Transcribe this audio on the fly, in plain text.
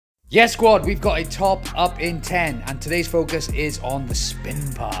Yes, squad, we've got a top up in 10, and today's focus is on the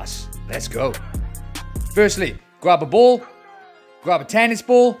spin pass. Let's go. Firstly, grab a ball, grab a tennis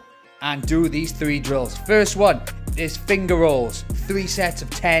ball, and do these 3 drills. First one is finger rolls, 3 sets of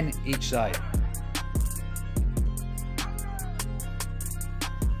 10 each side.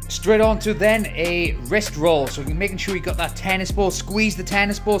 Straight on to then a wrist roll, so you're making sure you got that tennis ball, squeeze the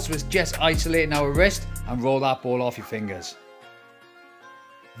tennis ball so it's just isolating our wrist, and roll that ball off your fingers.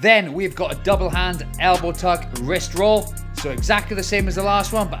 Then we've got a double hand elbow tuck wrist roll, so exactly the same as the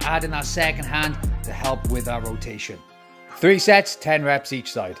last one, but adding that second hand to help with our rotation. 3 sets, 10 reps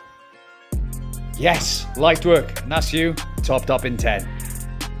each side. Yes, light work, and that's you topped up in 10.